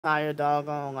entire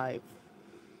doggone life.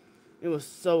 It was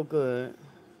so good.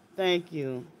 Thank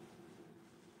you.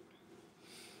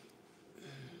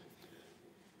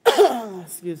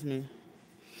 Excuse me.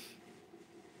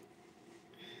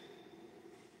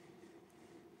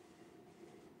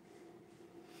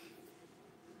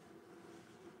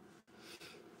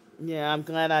 Yeah, I'm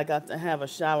glad I got to have a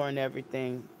shower and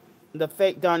everything. The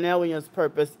fake Darnell Williams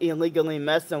purpose illegally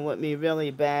messing with me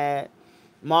really bad.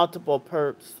 Multiple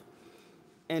perps.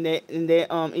 And they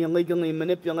illegally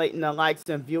manipulating the likes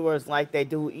and viewers like they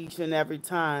do each and every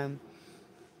time.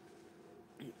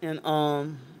 And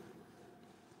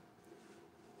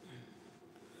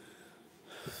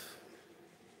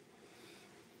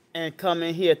and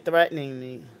coming here threatening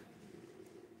me.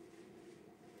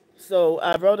 So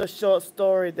I wrote a short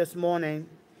story this morning.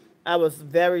 I was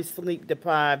very sleep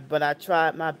deprived, but I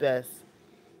tried my best.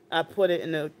 I put it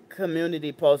in a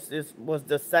community post. This was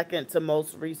the second to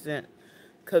most recent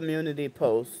community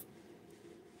post.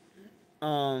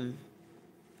 Um,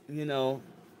 you know.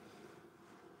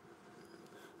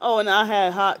 Oh, and I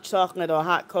had hot chocolate or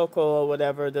hot cocoa or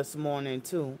whatever this morning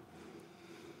too.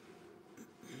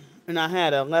 And I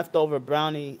had a leftover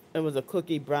brownie. It was a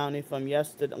cookie brownie from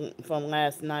yesterday, from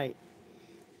last night.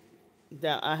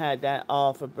 That I had that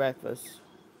all for breakfast,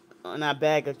 and a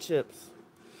bag of chips.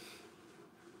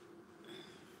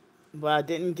 But I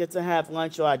didn't get to have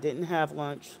lunch, or I didn't have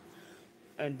lunch,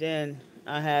 and then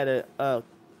I had a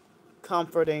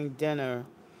comforting dinner.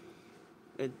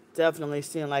 It definitely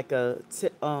seemed like a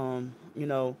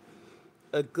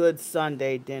good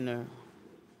Sunday dinner,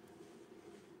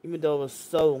 even though it was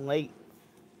so late.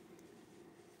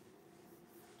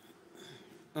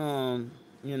 Um,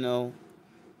 you know,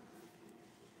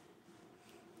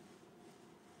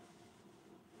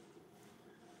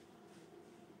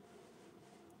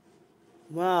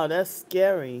 wow, that's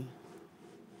scary.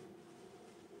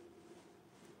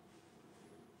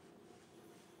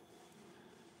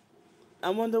 I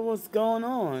wonder what's going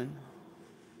on.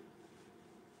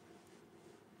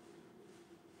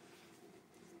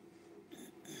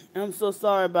 I'm so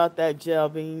sorry about that, Gel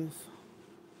Beans.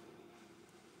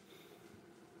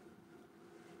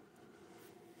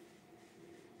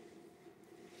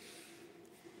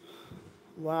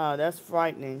 Wow, that's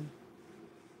frightening.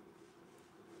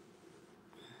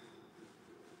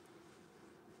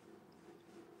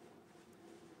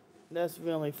 That's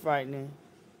really frightening.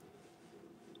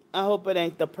 I hope it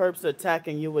ain't the perps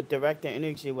attacking you with direct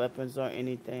energy weapons or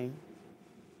anything.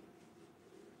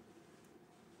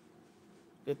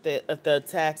 If the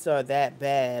attacks are that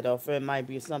bad, or if it might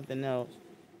be something else.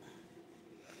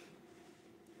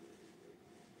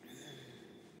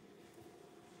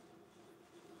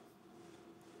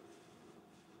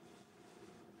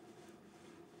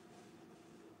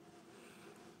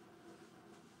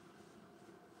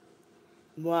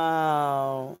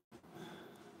 Wow.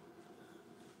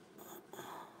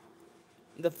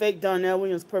 The fake Darnell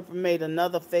Williams perp made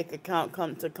another fake account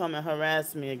come and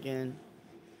harass me again.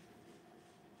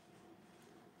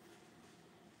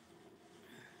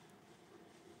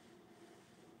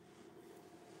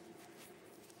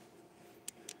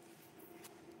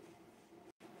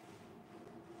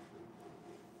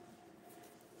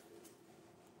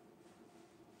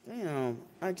 Damn,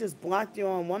 I just blocked you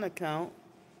on one account,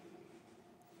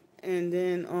 and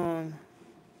then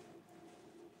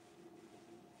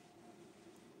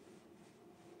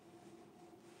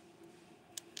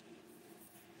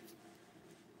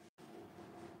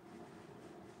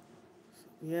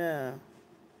yeah,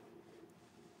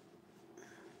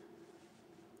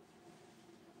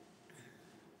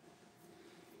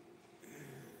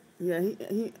 yeah,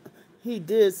 he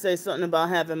did say something about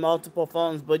having multiple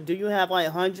phones, but do you have like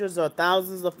hundreds or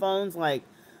thousands of phones? Like,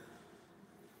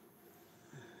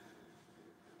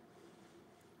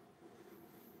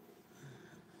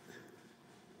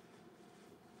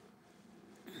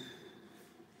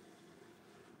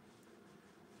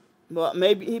 well,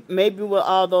 maybe with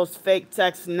all those fake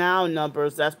text now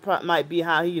numbers, might be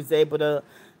how he's able to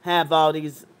have all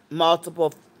these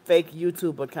multiple fake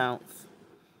YouTube accounts.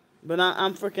 But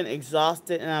I'm freaking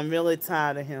exhausted and I'm really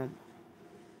tired of him.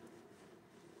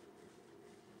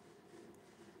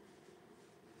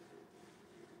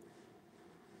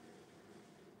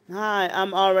 Hi,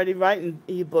 I'm already writing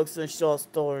ebooks and short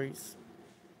stories.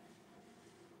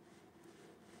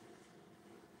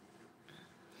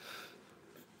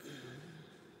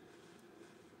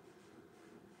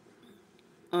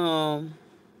 Um,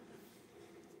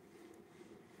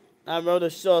 I wrote a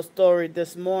short story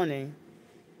this morning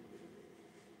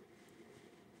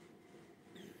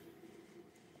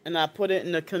and I put it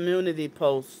in the community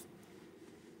post.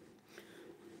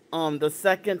 The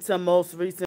second to most recent